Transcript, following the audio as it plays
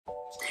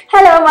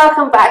Hello and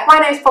welcome back. My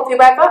name is Poppy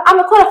Webber. I'm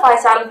a qualified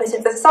saddle fitter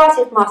for the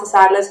Society of Master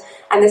Saddlers,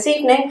 and this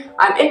evening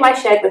I'm in my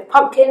shed with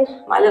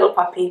Pumpkin, my little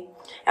puppy,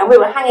 and we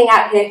were hanging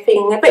out here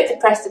feeling a bit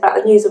depressed about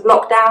the news of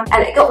lockdown,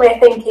 and it got me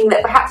thinking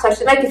that perhaps I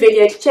should make a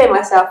video to cheer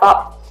myself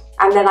up.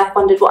 And then I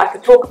wondered what I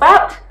could talk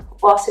about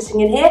while sitting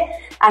in here,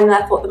 and then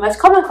I thought the most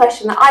common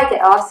question that I get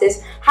asked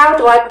is, how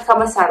do I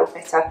become a saddle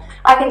fitter?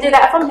 I can do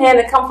that from here in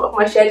the comfort of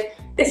my shed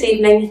this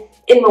evening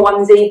in my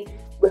onesie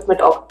with my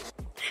dog.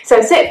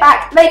 So sit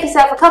back, make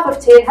yourself a cup of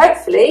tea, and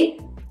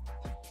hopefully,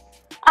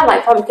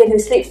 unlike Pumpkin who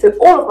sleeps through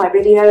all of my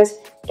videos,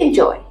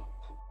 enjoy.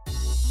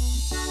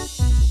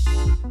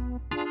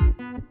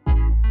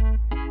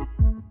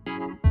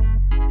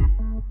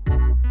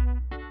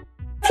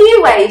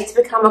 Few ways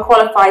to become a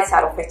qualified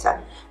saddle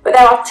fitter, but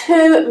there are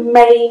two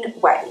main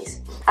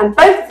ways, and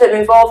both of them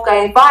involve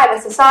going via the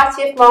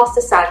Society of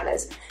Master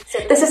Saddlers. So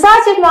the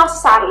Society of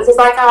Master Saddlers is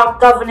like our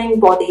governing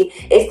body.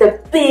 It's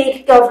the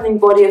big governing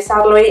body of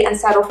saddlery and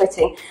saddle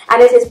fitting, and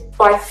it is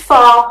by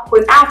far,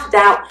 without a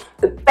doubt,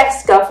 the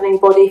best governing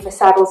body for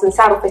saddles and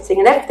saddle fitting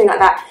and everything like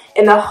that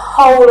in the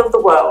whole of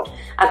the world.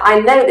 And I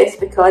know this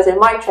because in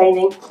my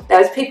training there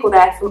was people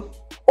there from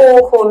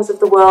all corners of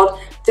the world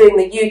doing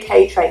the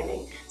UK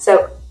training.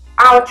 So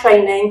our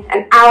training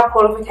and our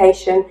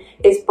qualification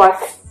is by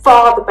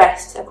far the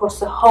best across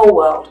the whole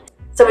world.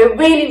 So we're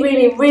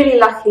really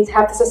lucky to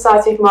have the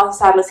Society of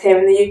Master Saddlers here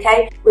in the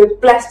UK. We're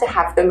blessed to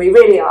have them, we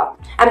really are.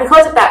 And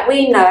because of that,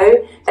 we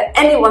know that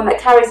anyone that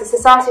carries the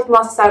Society of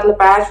Master Saddler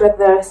badge, whether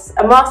they're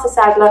a Master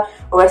Saddler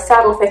or a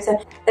saddle fitter,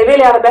 they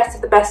really are the best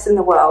of the best in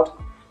the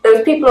world. There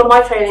was people on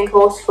my training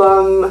course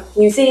from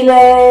New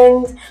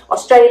Zealand,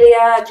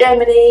 Australia,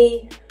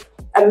 Germany,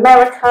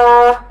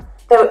 America.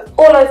 They were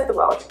all over the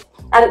world.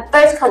 And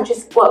those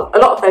countries, well, a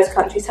lot of those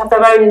countries have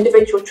their own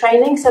individual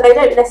training, so they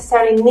don't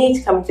necessarily need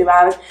to come and do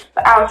ours,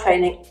 but our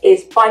training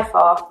is by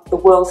far the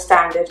world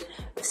standard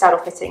of saddle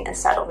fitting and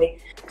saddlery.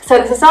 So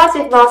the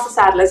Society of Master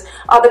Saddlers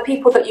are the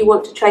people that you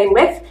want to train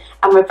with,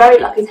 and we're very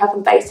lucky to have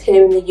them based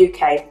here in the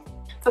UK.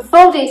 For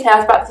full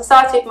details about the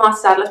Society of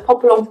Master Saddlers,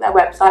 pop along to their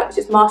website, which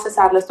is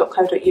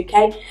mastersaddlers.co.uk,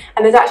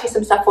 and there's actually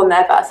some stuff on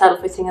there about saddle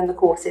fitting and the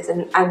courses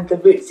and the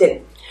routes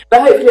in. But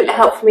hopefully it'll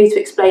help for me to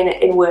explain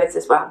it in words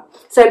as well.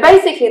 So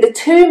basically the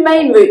two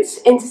main routes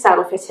into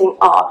saddle fitting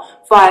are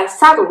via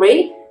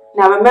saddlery.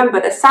 Now remember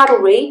that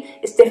saddlery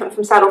is different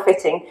from saddle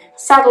fitting.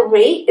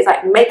 Saddlery is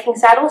like making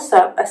saddles,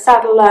 so a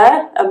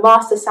saddler, a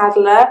master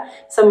saddler,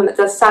 someone that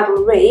does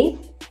saddlery,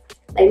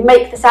 they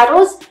make the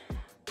saddles,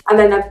 and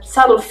then a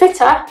saddle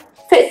fitter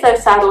fits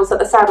those saddles that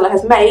the saddler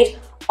has made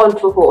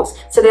onto a horse.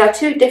 So they are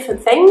two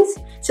different things.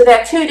 So they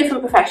are two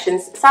different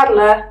professions,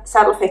 saddler,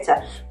 saddle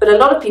fitter, but a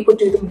lot of people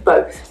do them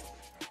both.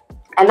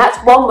 And that's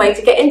one way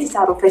to get into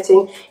saddle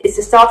fitting, is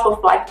to start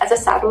off life as a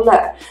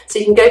saddler. So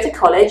you can go to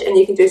college and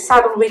you can do a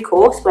saddlery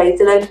course where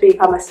you learn to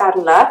become a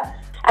saddler,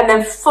 and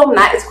then from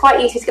that it's quite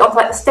easy to get onto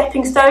like the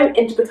stepping stone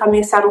into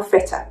becoming a saddle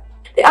fitter.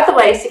 The other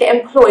way is to get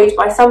employed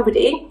by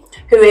somebody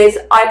who is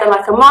either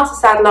like a master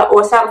saddler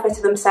or a saddle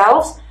fitter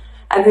themselves,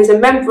 and who's a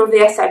member of the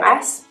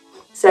SMS.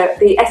 So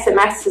the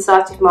SMS,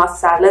 Society of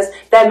Master Saddlers,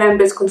 their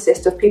members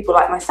consist of people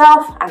like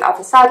myself and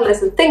other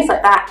saddlers and things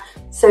like that.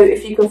 So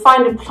if you can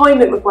find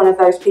employment with one of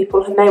those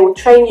people, and they will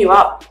train you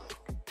up.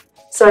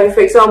 So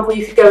for example,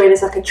 you could go in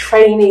as like a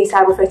trainee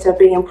saddle fitter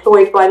being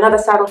employed by another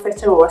saddle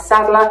fitter or a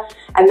saddler,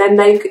 and then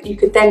you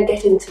could then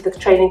get into the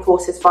training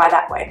courses via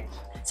that way.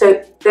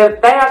 So they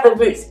are the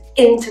routes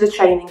into the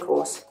training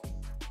course.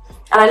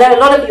 And I know a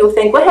lot of you will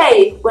think, well,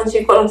 hey, once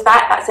you've got onto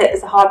that, that's it, there's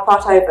the hard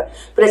part over.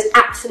 But it's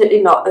absolutely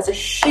not. There's a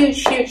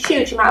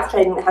huge amount of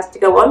training that has to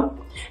go on.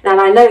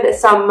 And I know that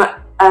some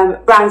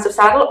brands of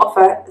saddle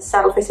offer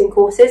saddle fitting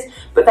courses,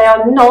 but they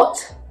are not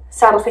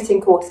saddle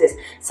fitting courses.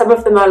 Some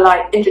of them are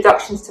like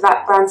introductions to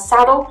that brand's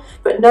saddle,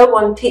 but no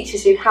one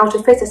teaches you how to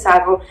fit a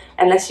saddle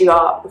unless you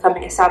are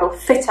becoming a saddle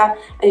fitter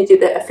and you do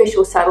the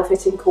official saddle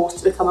fitting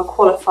course to become a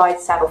qualified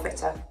saddle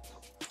fitter.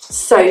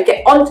 So you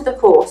get onto the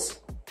course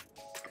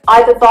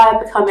either via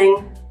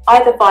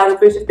the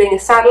route of being a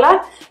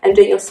saddler and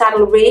doing your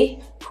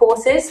saddlery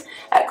courses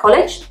at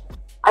college.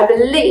 I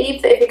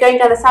believe that if you're going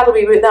down the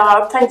saddlery route, there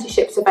are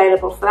apprenticeships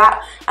available for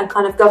that and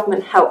kind of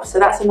government help, so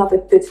that's another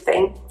good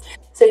thing.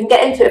 So you can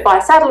get into it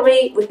via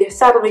saddlery with your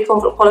saddlery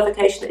conflict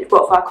qualification that you've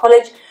got via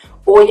college,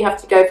 or you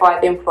have to go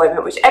via the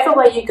employment. Whichever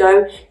way you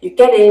go, you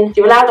get in,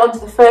 you're allowed onto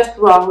the first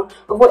rung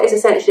of what is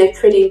essentially a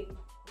pretty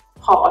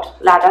hard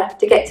ladder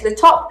to get to the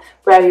top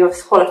where you're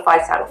a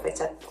qualified saddle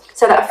fitter.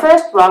 So that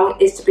first rung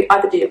is to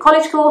either do your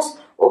college course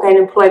or gain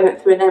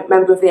employment through a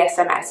member of the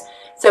SMS.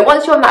 So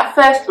once you're on that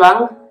first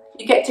rung,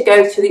 you get to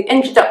go to the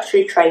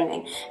introductory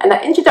training, and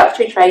that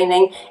introductory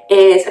training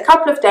is a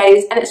couple of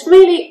days, and it's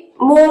really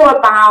more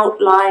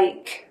about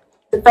like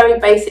the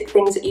very basic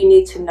things that you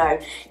need to know.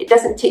 It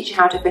doesn't teach you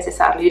how to fit a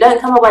saddle. You don't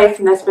come away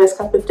from those first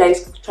couple of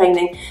days of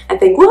training and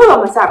think, woohoo,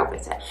 I'm a saddle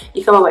fitter.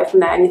 You come away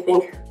from there and you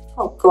think,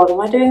 oh God, am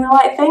I doing the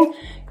right thing?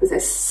 Because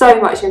there's so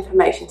much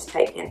information to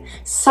take in,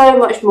 so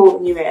much more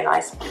than you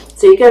realise.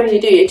 So you go and you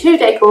do your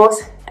 2-day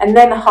course, and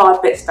then the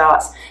hard bit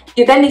starts.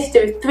 You then need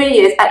to do 3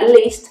 years at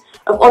least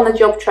of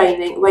on-the-job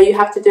training where you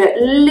have to do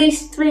at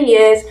least 3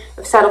 years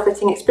of saddle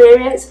fitting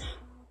experience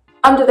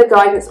under the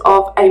guidance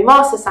of a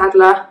master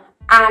saddler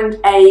and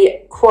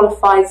a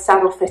qualified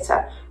saddle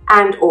fitter,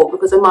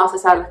 because a master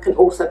saddler can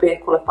also be a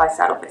qualified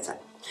saddle fitter.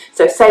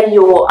 So say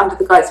you're under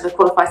the guidance of a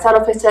qualified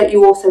saddle fitter,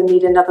 you also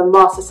need another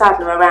master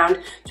saddler around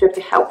to be able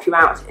to help you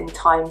out in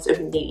times of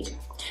need.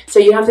 So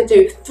you have to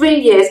do 3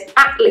 years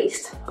at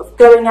least of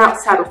going out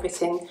saddle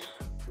fitting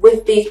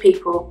with these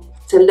people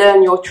to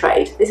learn your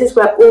trade. This is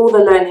where all the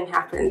learning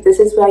happens. This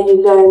is where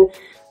you learn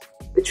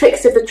the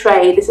tricks of the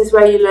trade. This is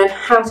where you learn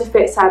how to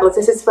fit saddles.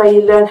 This is where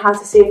you learn how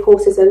to see if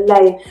horses are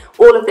lame,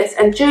 all of this.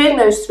 And during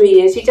those 3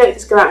 years, you don't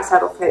just go out and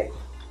saddle fit.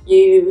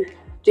 You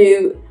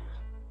do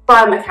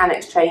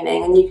biomechanics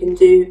training, and you can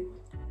do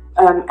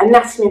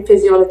anatomy and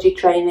physiology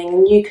training,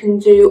 and you can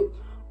do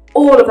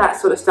all of that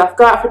sort of stuff.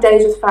 Go out for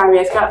days with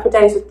farriers, go out for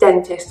days with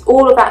dentists,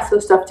 all of that sort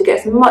of stuff to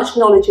get as much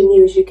knowledge in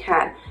you as you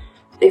can.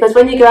 Because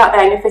when you go out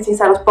there and you're fitting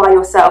saddles by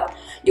yourself,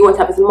 you want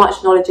to have as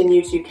much knowledge in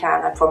you as you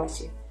can, I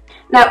promise you.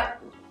 Now,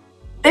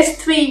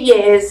 this 3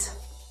 years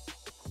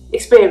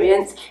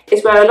experience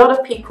is where a lot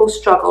of people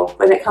struggle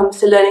when it comes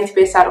to learning to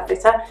be a saddle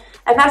fitter,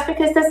 and that's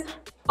because there's,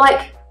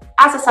 like,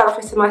 as a saddle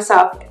fitter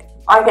myself,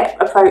 I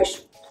get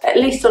approached at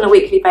least on a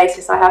weekly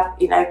basis. I have,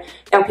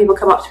 young people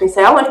come up to me and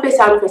say, I want to be a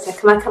saddle fitter,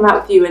 can I come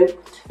out with you and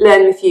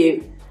learn with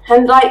you?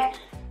 And like,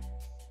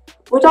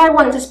 would I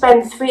want to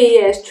spend 3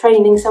 years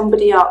training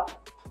somebody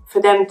up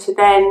for them to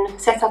then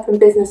set up in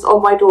business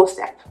on my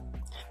doorstep?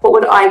 What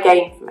would I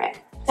gain from it?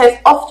 So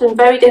it's often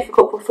very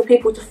difficult for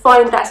people to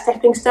find that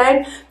stepping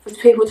stone, for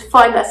people to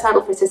find that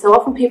saddle fitter. So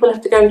often people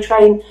have to go and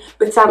train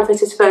with saddle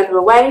fitters further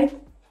away,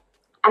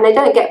 and they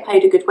don't get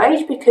paid a good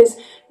wage because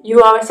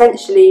you are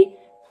essentially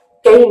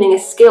gaining a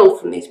skill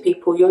from these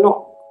people. You're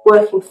not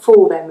working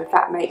for them, if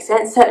that makes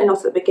sense, certainly not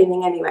at the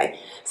beginning anyway.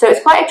 So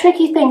it's quite a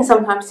tricky thing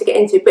sometimes to get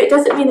into, but it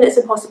doesn't mean that it's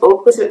impossible,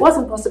 because if it was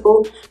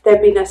impossible,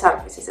 there'd be no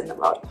saddle fitters in the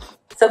world.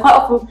 So quite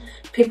often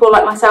people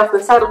like myself who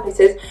are saddle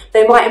fitters,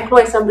 they might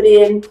employ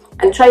somebody in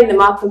and train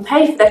them up and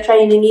pay for their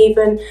training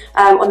even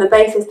on the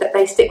basis that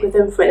they stick with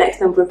them for an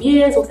X number of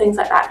years or things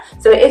like that.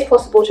 So it is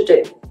possible to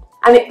do.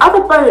 And the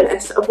other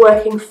bonus of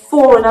working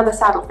for another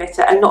saddle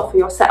fitter and not for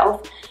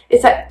yourself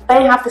is that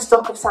they have the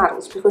stock of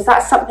saddles, because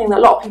that's something that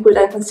a lot of people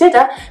don't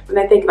consider when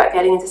they think about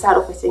getting into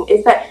saddle fitting,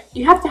 is that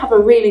you have to have a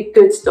really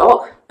good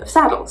stock of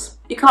saddles.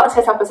 You can't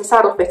set up as a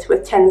saddle fitter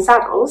with 10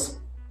 saddles,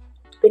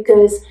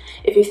 because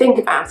if you think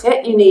about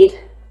it, you need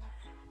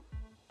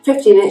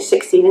 15 inch,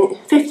 16 inch,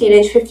 15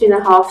 inch, 15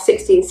 and a half,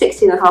 16,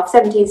 16 and a half,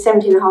 17,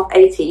 17 and a half,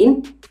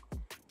 18.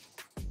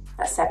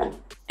 That's 7.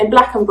 In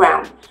black and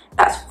brown,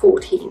 that's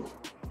 14.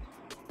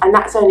 And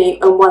that's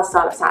only on one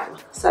style of saddle.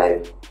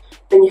 So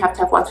then you have to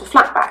have ones for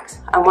flat backs,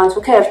 and ones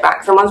for curved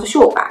backs, and ones for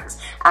short backs,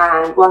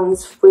 and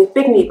ones with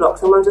big knee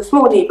blocks, and ones with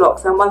small knee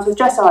blocks, and ones with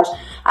dressage,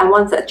 and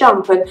ones that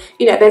jump, and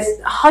there's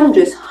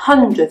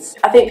hundreds.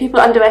 I think people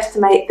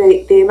underestimate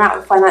the amount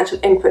of financial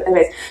input there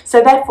is.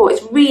 So therefore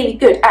it's really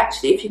good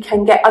actually if you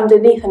can get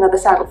underneath another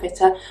saddle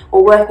fitter,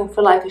 or working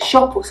for like a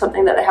shop or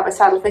something that they have a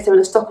saddle fitter and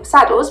a stock of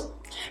saddles,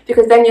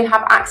 because then you'll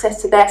have access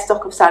to their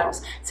stock of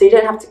saddles. So you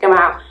don't have to go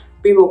out,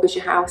 remortgage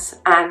your house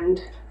and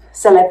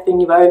sell everything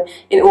you own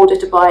in order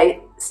to buy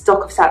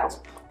stock of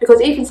saddles.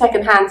 Because even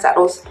second-hand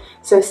saddles,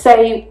 so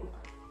say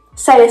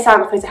a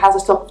saddle fitter has a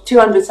stock of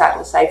 200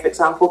 saddles, say for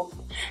example,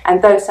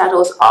 and those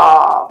saddles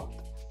are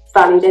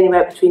valued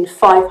anywhere between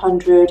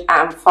 £500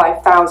 and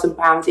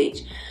 £5,000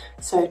 each.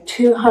 So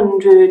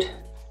 200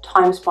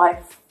 times by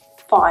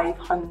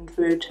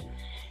 500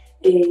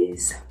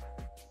 is...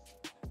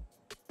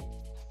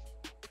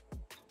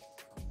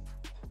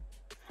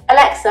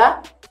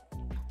 Alexa,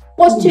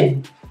 what's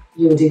 2?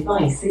 Your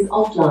device is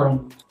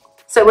offline.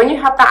 So when you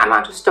have that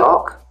amount of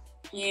stock,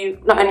 you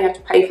not only have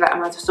to pay for that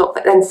amount of stock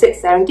that then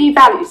sits there and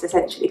devalues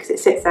essentially, because it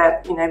sits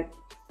there,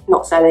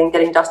 not selling,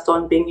 getting dust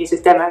on, being used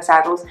as demo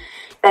saddles,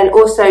 then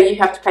also you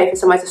have to pay for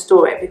somewhere to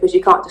store it, because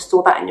you can't just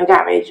store that in your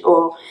garage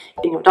or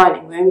in your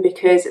dining room,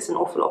 because it's an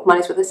awful lot of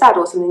money for the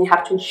saddles, and then you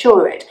have to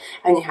insure it,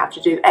 and you have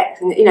to do X,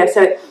 and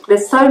so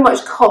there's so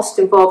much cost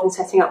involved in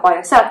setting up by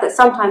yourself that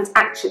sometimes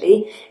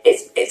actually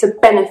it's a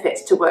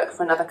benefit to work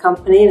for another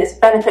company, and it's a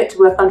benefit to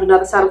work under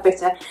another saddle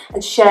fitter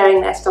and sharing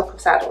their stock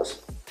of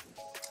saddles.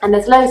 And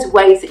there's loads of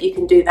ways that you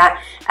can do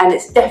that, and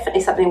it's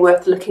definitely something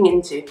worth looking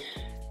into.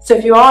 So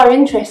if you are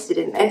interested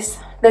in this,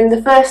 then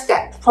the first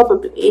step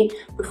probably,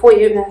 before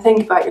you even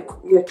think about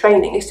your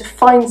training, is to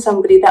find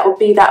somebody that will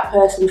be that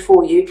person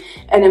for you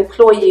and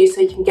employ you, so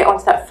you can get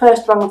onto that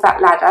first rung of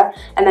that ladder,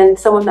 and then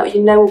someone that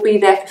will be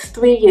there for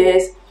 3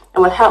 years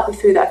and will help you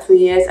through that 3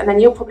 years, and then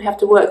you'll probably have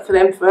to work for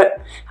them for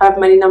however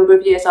many number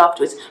of years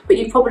afterwards. But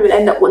you probably will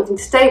end up wanting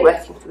to stay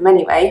working for them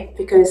anyway,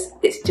 because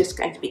it's just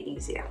going to be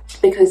easier.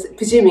 Because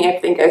presuming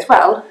everything goes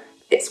well,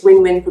 it's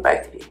win-win for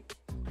both of you.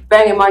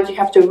 bearing in mind you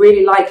have to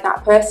really like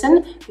that person,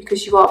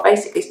 because you are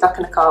basically stuck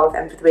in a car with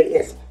them for 3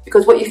 years.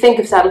 Because what you think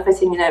of saddle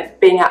fitting, you know,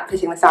 being out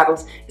fitting the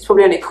saddles, is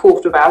probably only a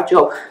quarter of our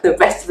job. The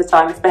rest of the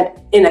time is spent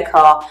in a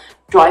car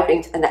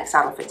driving to the next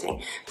saddle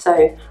fitting. So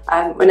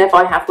whenever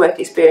I have work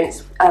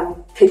experience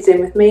kids in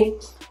with me,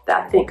 that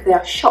I think they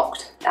are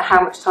shocked at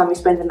how much time we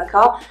spend in the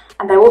car,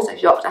 and they're also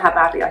shocked at how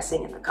badly I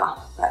sing in the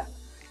car, but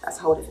that's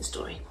a whole different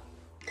story.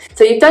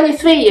 So you've done your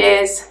 3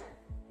 years,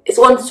 it's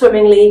gone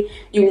swimmingly,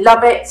 you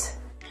love it,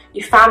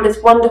 you found this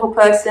wonderful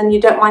person, you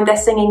don't mind their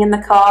singing in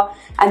the car,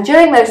 and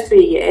during those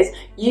 3 years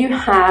you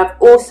have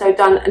also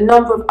done a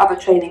number of other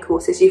training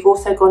courses. You've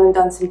also gone and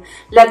done some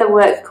leather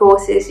work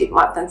courses, you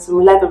might have done some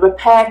leather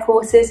repair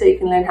courses, so you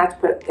can learn how to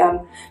put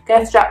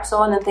girth straps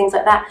on and things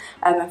like that,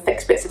 and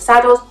fix bits of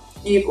saddles.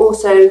 You've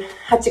also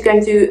had to go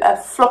and do a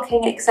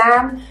flocking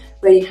exam,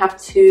 where you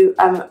have to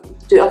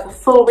do like a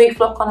full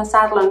reflock on a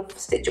saddle and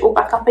stitch it all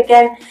back up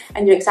again,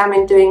 and you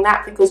examine doing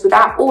that, because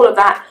without all of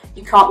that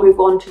you can't move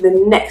on to the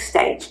next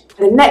stage.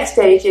 The next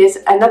stage is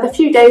another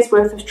few days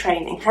worth of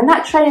training, and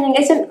that training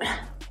it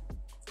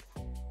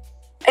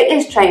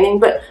is training,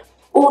 but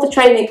all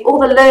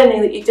the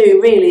learning that you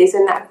do really is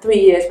in that 3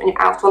 years when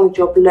you're out on the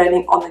job,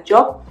 learning on the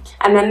job.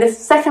 And then this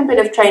second bit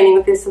of training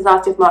with the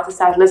Society of Master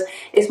Saddlers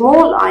is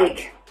more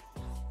like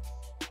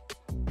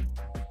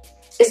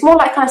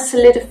kind of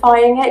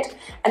solidifying it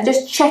and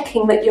just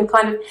checking that you're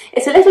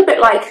it's a little bit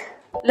like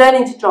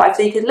learning to drive.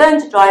 So you could learn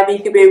to drive, and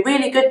you could be a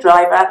really good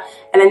driver,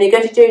 and then you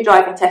go to do a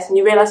driving test and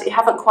you realise that you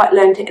haven't quite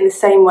learned it in the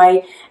same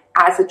way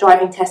as a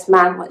driving test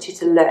man wants you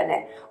to learn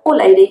it. Or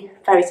lady,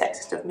 very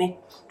sexist of me.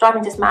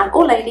 Driving test man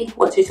or lady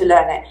wants you to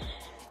learn it.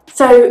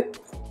 So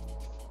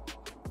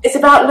it's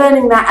about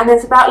learning that, and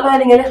it's about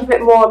learning a little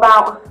bit more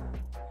about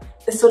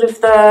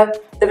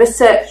the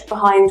research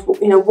behind,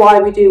 you know, why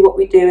we do what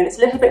we do, and it's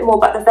a little bit more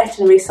about the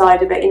veterinary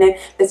side of it. You know,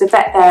 there's a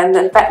vet there, and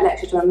the vet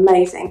lectures are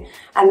amazing,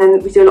 and then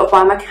we do a lot of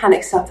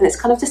biomechanics stuff, and it's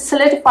kind of just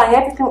solidifying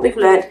everything that we've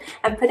learned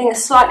and putting a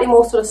slightly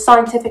more sort of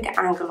scientific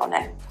angle on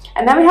it.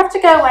 And then we have to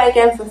go away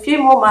again for a few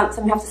more months,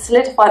 and we have to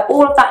solidify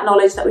all of that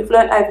knowledge that we've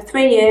learned over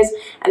 3 years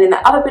and in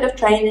that other bit of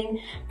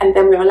training, and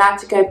then we're allowed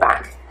to go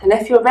back. And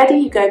if you're ready,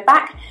 you go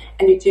back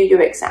and you do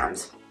your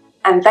exams,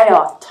 and they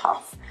are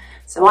tough.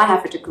 So I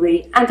have a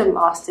degree and a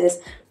master's,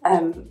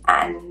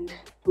 and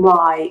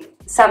my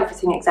saddle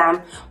fitting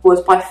exam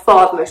was by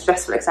far the most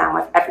stressful exam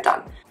I've ever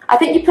done. I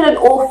think you put an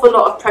awful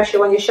lot of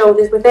pressure on your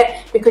shoulders with it,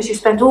 because you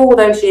spent all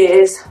those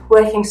years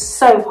working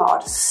so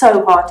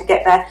hard to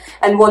get there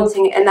and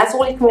wanting it, and that's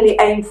all you can really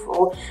aim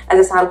for as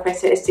a saddle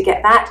fitter, is to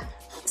get that.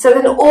 So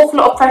there's an awful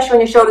lot of pressure on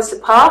your shoulders to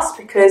pass,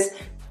 because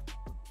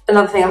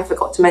another thing I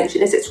forgot to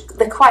mention is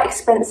they're quite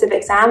expensive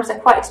exams, they're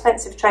quite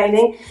expensive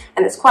training,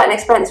 and it's quite an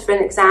expensive for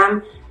an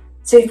exam.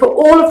 So you've put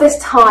all of this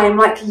time,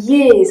 like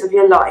years of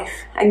your life,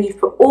 and you've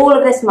put all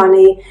of this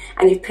money,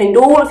 and you've pinned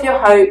all of your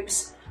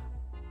hopes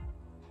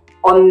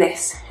on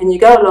this, and you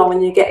go along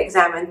and you get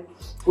examined,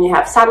 and you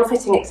have saddle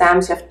fitting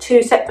exams. You have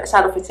 2 separate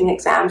saddle fitting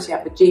exams. You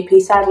have a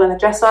GP saddle and a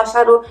dressage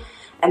saddle,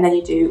 and then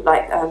you do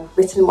like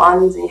written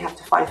ones, and you have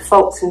to find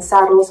faults in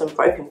saddles and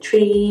broken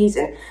trees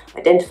and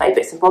identify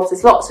bits and bobs.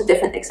 There's lots of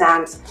different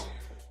exams,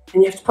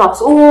 and you have to pass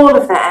all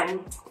of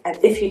them, and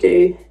if you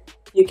do,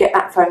 you get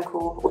that phone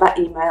call or that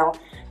email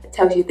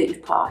tells you that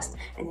you've passed,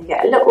 and you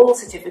get a little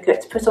certificate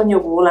to put on your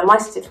wall. And my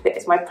certificate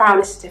is my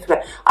proudest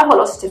certificate. I've got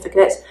lots of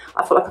certificates.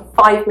 I've got like a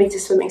 5-metre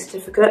swimming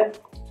certificate,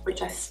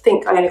 which I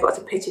think I only got as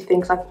a pity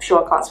thing, because I'm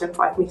sure I can't swim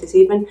 5 metres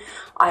even.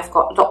 I've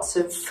got lots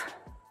of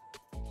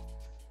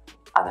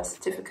other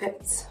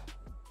certificates.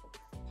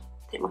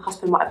 I think my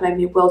husband might have made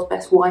me World's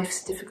Best Wife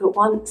certificate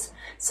once,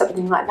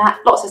 something like that.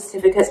 Lots of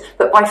certificates,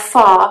 but by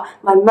far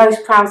my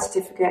most proud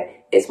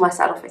certificate is my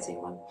saddle fitting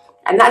one.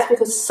 And that's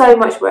because so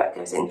much work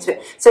goes into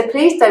it. So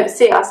please don't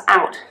see us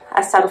out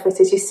as saddle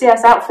fitters. You see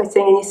us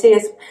outfitting, and you see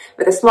us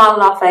with a smile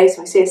on our face,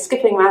 and we see us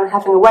skipping around and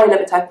having a whale of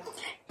a time.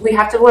 We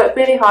have to work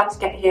really hard to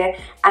get here,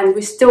 and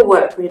we still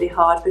work really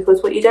hard,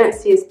 because what you don't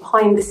see is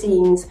behind the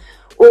scenes,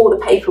 all the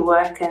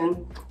paperwork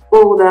and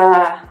all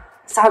the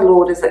saddle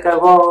orders that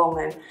go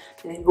wrong, and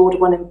you know, you order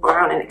one in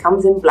brown and it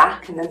comes in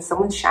black, and then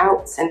someone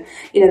shouts, and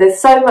you know, there's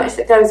so much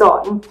that goes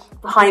on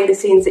behind the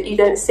scenes that you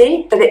don't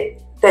see, but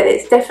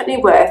it's definitely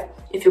worth.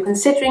 If you're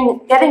considering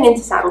getting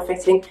into saddle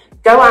fitting,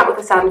 go out with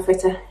a saddle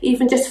fitter,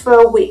 even just for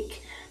a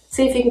week.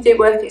 See if you can do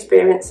work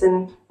experience,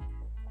 and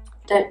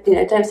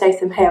don't say to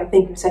them, hey, I'm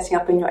thinking of setting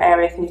up in your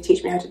area, can you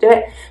teach me how to do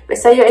it? But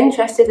say you're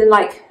interested in,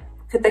 like,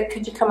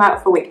 could you come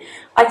out for a week?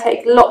 I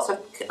take lots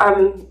of,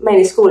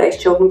 mainly school-age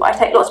children, but I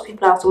take lots of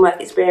people out on work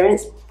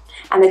experience,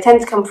 and they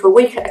tend to come for a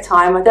week at a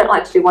time. I don't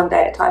like to do 1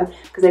 day at a time,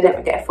 because they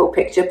don't get a full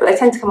picture, but they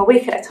tend to come a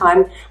week at a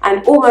time,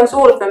 and almost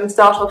all of them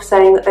start off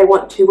saying that they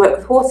want to work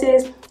with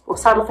horses or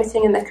saddle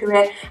fitting in their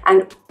career,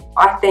 and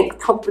I think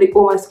probably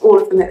almost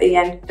all of them at the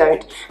end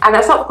don't. And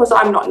that's not because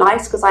I'm not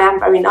nice, because I am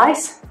very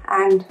nice,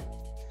 and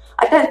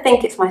I don't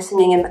think it's my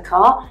singing in the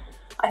car.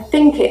 I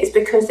think it is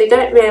because they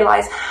don't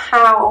realise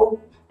how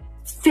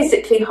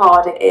physically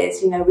hard it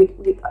is. You know, we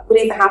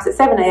leave the house at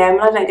 7 AM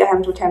and I don't get home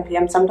until 10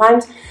 PM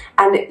sometimes,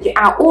 and you're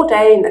out all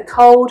day in the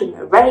cold and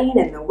the rain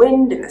and the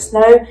wind and the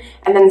snow,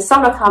 and then the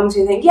summer comes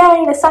and you think,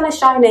 yay, the sun is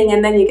shining,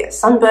 and then you get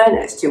sunburn and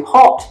it's too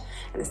hot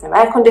and there's no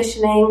air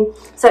conditioning.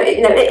 So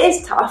you know, it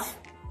is tough,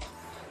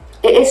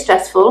 it is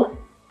stressful,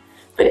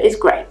 but it is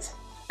great,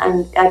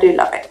 and I do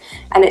love it.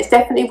 And it's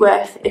definitely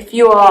worth, if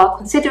you are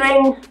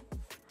considering,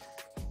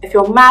 if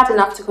you're mad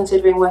enough to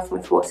considering working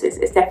with horses,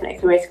 it's definitely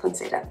a career to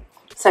consider.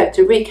 So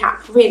to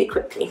recap really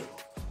quickly,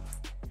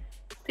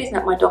 please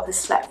note my dog has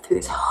slept through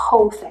this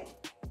whole thing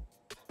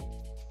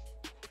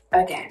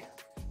again.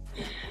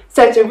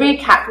 So to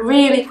recap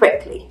really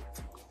quickly,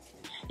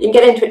 you can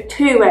get into it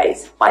two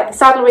ways: by the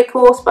saddlery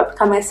course, by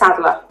becoming a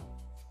saddler,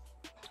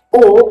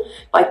 or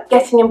by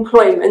getting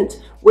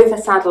employment with a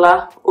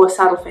saddler or a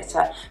saddle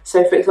fitter.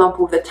 So for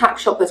example, the tack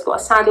shop that's got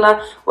a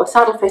saddler or a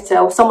saddle fitter,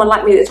 or someone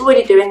like me that's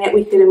already doing it,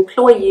 we could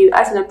employ you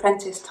as an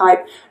apprentice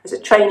type, as a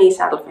trainee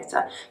saddle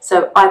fitter.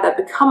 So either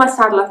become a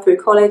saddler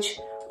through college,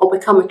 or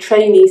become a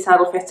trainee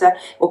saddle fitter,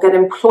 or get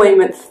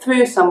employment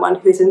through someone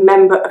who's a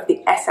member of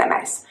the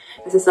SMS,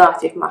 the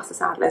Society of Master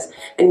Saddlers.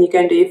 Then you go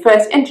and do your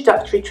first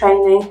introductory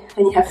training,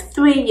 and you have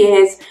 3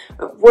 years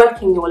of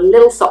working your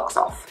little socks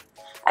off.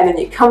 And then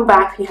you come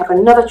back, you have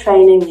another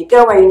training, you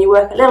go away and you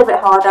work a little bit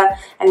harder,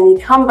 and then you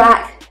come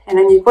back and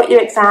then you've got your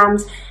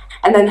exams,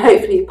 and then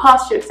hopefully you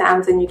pass your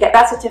exams and you get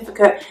that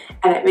certificate,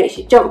 and it makes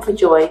you jump for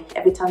joy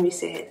every time you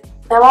see it.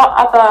 There are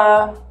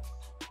other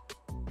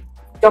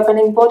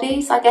governing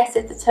bodies, I guess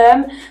is the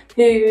term,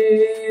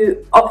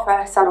 who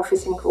offer saddle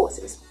fitting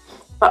courses,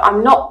 but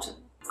I'm not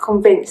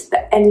convinced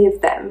that any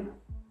of them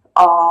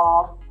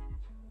are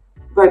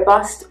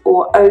robust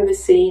or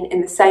overseen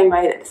in the same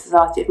way that the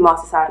Society of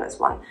Master Saddlers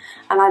one.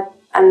 And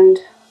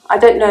I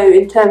don't know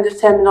in terms of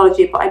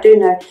terminology, but I do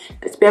know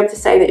that to be able to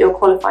say that you're a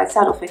qualified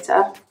saddle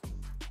fitter,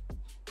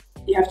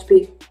 you have to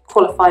be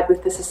qualified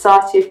with the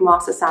Society of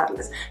Master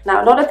Saddlers.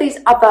 Now, a lot of these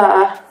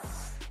other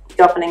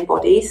governing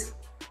bodies,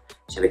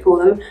 shall we call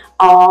them,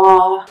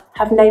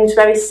 have names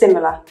very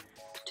similar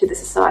to the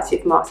Society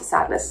of Master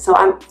Saddlers. So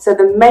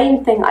the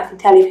main thing I can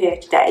tell you here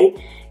today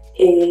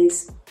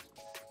is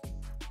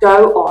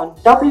go on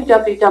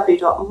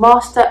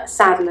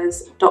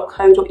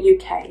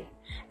www.mastersaddlers.co.uk,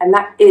 and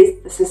that is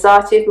the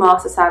Society of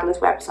Master Saddlers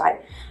website.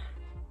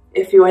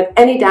 If you're in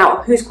any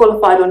doubt who's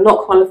qualified or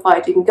not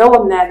qualified, you can go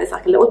on there. There's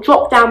like a little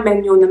drop down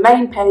menu on the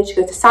main page,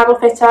 go to saddle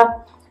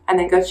fitter and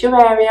then go to your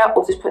area,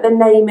 or just put the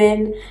name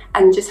in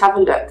and just have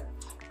a look.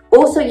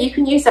 Also, you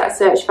can use that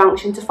search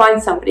function to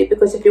find somebody,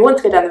 because if you want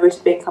to go down the route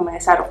of becoming a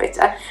saddle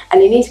fitter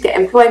and you need to get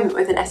employment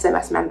with an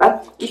SMS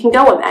member, you can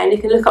go on there and you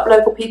can look up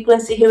local people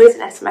and see who is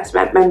an SMS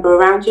member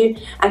around you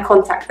and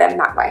contact them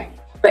that way.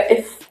 But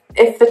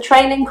if the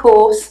training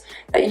course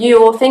that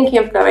you're thinking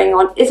of going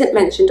on isn't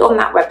mentioned on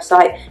that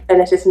website, then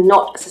it is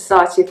not a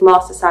Society of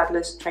Master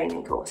Saddlers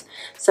training course.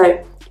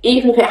 So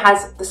even if it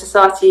has the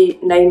society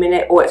name in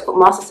it, or it's got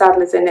Master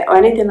Saddlers in it, or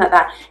anything like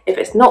that, if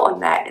it's not on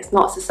there, it's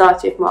not a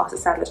Society of Master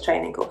Saddlers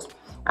training course.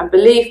 And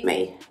believe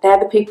me, they're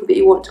the people that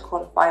you want to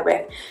qualify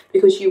with,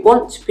 because you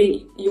want to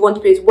be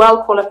as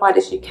well qualified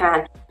as you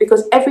can,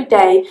 because every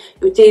day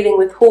you're dealing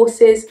with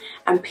horses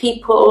and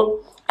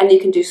people, and you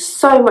can do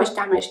so much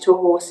damage to a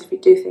horse if you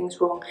do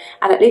things wrong.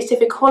 And at least if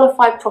you're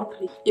qualified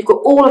properly, you've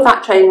got all of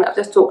that training that I've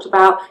just talked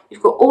about,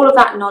 you've got all of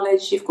that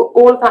knowledge, you've got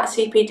all of that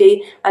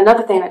CPD.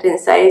 Another thing I didn't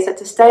say is that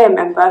to stay a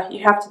member,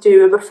 you have to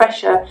do a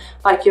refresher,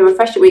 like your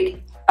refresher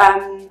week,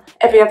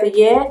 every other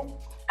year.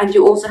 And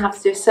you also have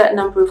to do a certain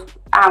number of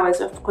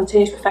hours of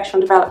continuous professional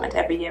development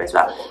every year as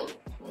well.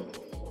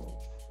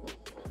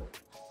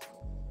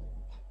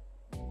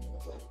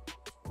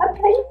 What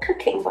are you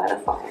cooking by the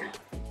fire?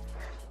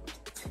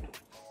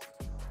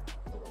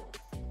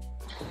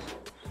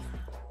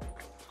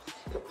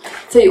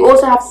 So you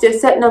also have to do a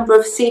certain number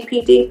of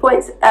CPD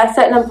points, a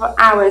certain number of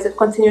hours of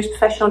continuous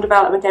professional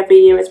development every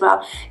year as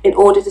well, in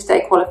order to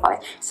stay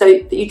qualified. So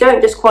you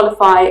don't just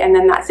qualify and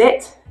then that's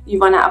it, you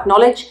run out of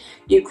knowledge.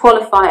 You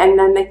qualify and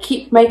then they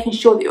keep making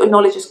sure that your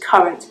knowledge is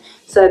current.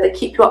 So they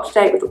keep you up to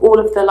date with all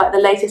of the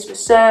latest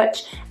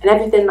research and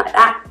everything like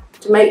that,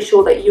 to make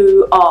sure that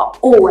you are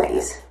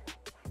always,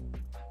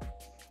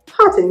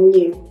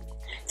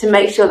 to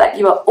make sure that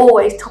you are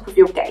always top of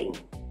your game.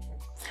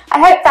 I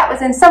hope that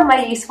was in some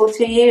way useful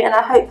to you, and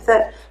I hope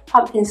that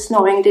Pumpkin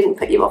snoring didn't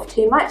put you off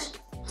too much.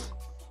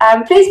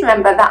 Please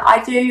remember that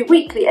I do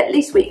weekly, at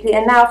least weekly,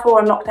 and now if we're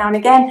on lockdown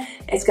again,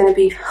 it's going to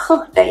be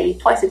daily,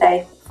 twice a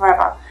day,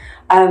 forever.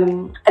 I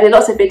did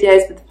lots of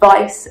videos with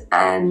advice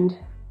and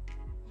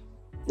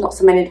not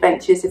so many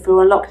adventures if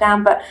we're on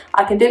lockdown, but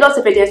I can do lots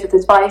of videos with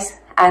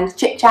advice and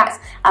chit chats,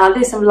 and I'll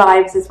do some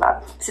lives as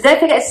well. So don't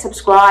forget to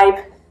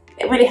subscribe.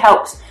 It really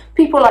helps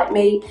people like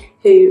me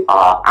who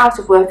are out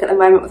of work at the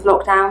moment with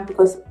lockdown,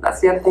 because that's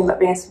the other thing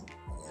about being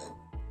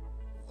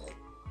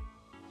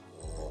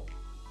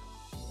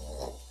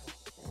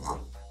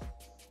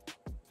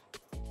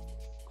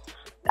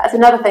That's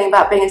another thing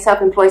about being a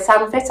self-employed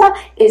saddle fitter,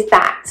 is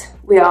that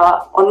we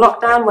are on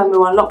lockdown. When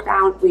we're on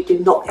lockdown, we do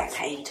not get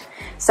paid.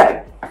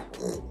 So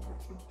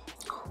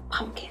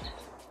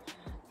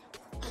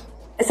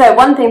So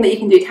one thing that you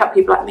can do to help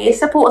people like me is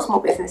support small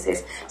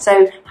businesses.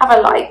 So have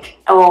a like,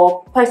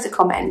 or post a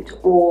comment,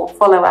 or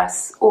follow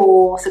us,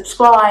 or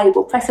subscribe,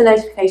 or press a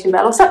notification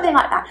bell, or something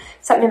like that.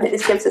 Something that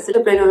just gives us a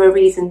little bit of a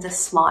reason to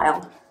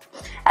smile.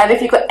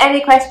 If you've got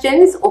any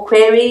questions or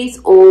queries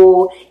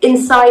or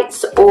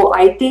insights or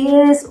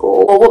ideas,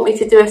 or want me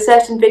to do a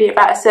certain video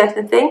about a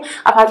certain thing,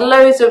 I've had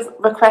loads of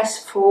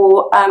requests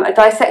for a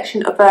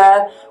dissection of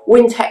a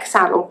Wintec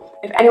saddle.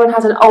 If anyone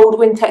has an old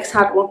Wintec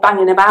saddle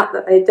banging about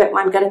that they don't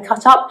mind getting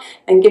cut up,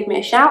 then give me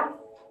a shout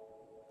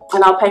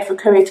and I'll pay for a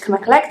courier to come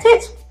and collect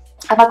it.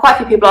 I've had quite a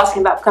few people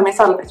asking about becoming a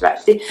saddle fitter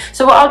actually.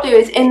 So what I'll do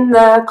is in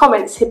the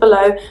comments here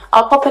below,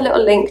 I'll pop a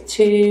little link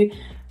to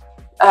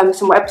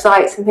some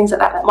websites and things like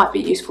that that might be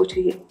useful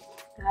to you.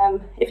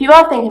 If you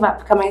are thinking about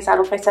becoming a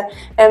saddle fitter,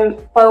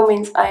 by all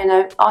means,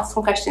 ask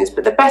some questions.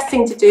 But the best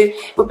thing to do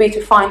would be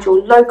to find the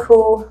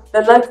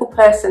local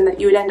person that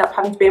you would end up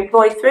having to be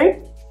employed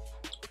through,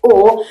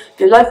 or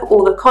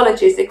the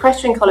colleges, the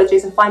equestrian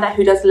colleges, and find out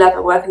who does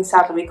leather work and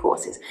saddlery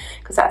courses,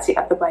 because that's the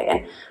other way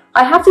in.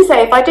 I have to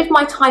say, if I did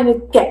my time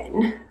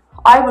again,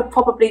 I would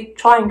probably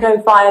try and go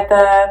via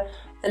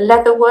the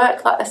leather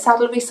work, like the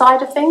saddlery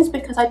side of things,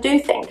 because I do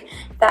think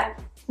that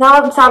now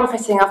I'm saddle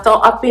fitting,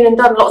 I've been and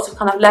done lots of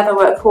kind of leather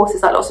work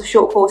courses, like lots of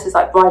short courses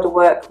like bridle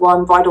work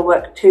 1, bridle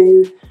work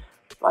 2,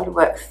 bridle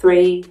work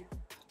 3,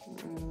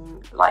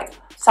 like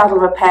saddle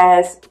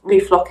repairs,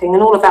 reflocking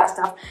and all of that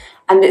stuff,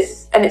 and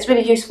it's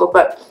really useful.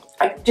 But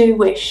I do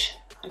wish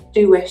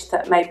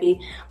that maybe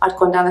I'd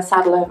gone down the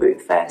saddler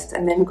route first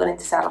and then gone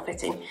into saddle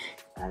fitting,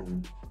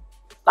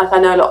 like I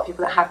know a lot of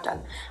people that have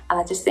done, and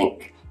I just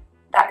think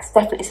that's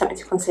definitely something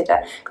to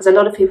consider, because a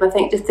lot of people, I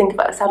think, just think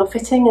about the saddle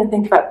fitting and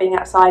think about being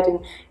outside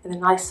in the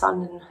nice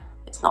sun, and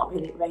it's not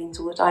really, it rains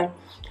all the time.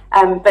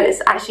 But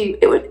it's actually,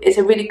 it's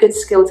a really good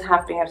skill to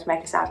have, being able to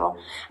make a saddle.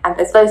 And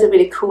there's loads of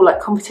really cool like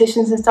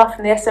competitions and stuff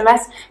in the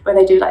SMS where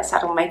they do like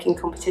saddle making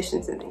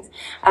competitions and things.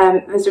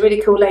 There's a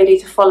really cool lady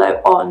to follow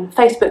on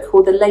Facebook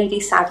called the Lady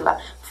Saddler.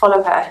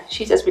 Follow her,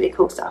 she does really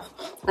cool stuff.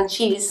 And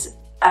she's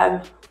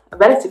a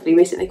relatively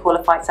recently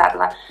qualified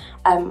saddler.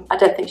 I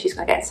don't think she's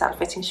going to get into saddle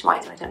fitting, she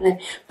might do, I don't know.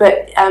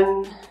 But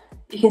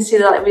you can see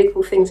the like really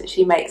cool things that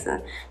she makes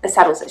and the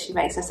saddles that she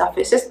makes and stuff.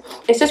 It's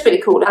just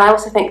really cool. And I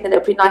also think that it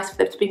would be nice for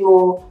there to be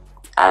more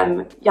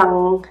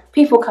young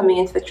people coming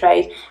into the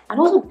trade, and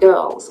also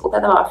girls,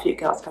 although there are a few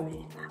girls coming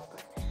in now.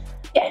 But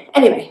yeah,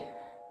 anyway,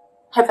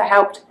 hope that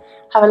helped.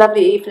 Have a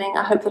lovely evening.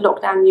 I hope the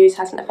lockdown news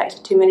hasn't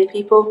affected too many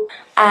people,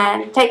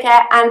 and take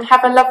care and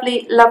have a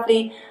lovely,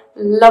 lovely,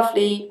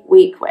 lovely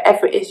week,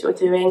 whatever it is you're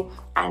doing,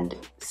 and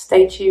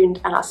stay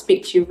tuned, and I'll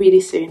speak to you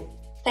really soon.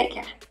 Take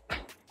care.